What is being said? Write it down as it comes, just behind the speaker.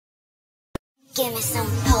Give me some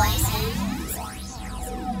poison.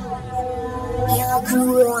 Your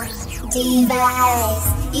cruel device,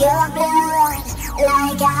 your blood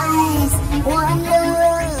like ice. One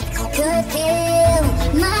look could kill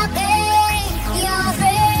my pain. Your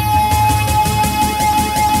friend.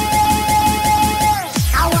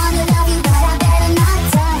 I wanna love you, but I better not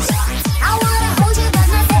touch. I wanna hold you, but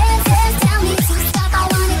my senses tell me to stop. I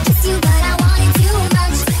wanna kiss you, but I want it too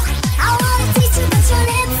much. I wanna taste you, but your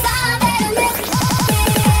lips are better miss.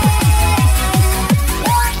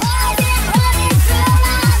 Your poison running through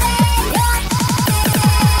my veins.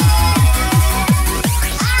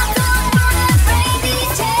 I don't wanna break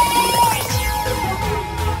these chains.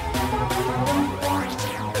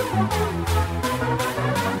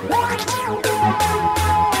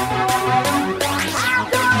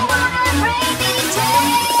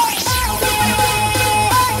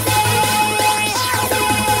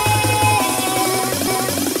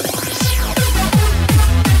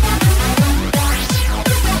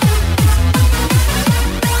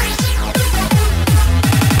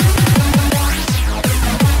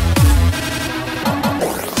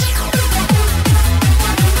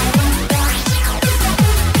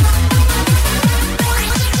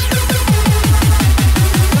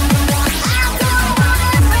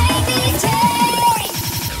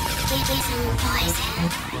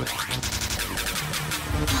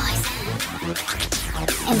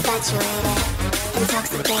 Infatuated,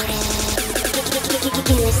 intoxicated.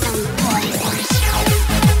 Give me some poison.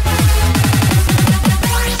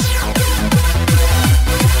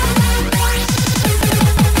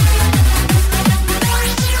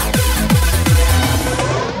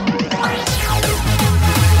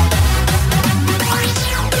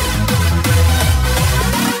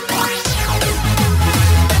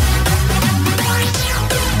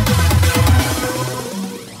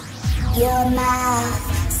 Your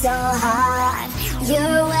mouth so hard,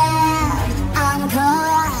 your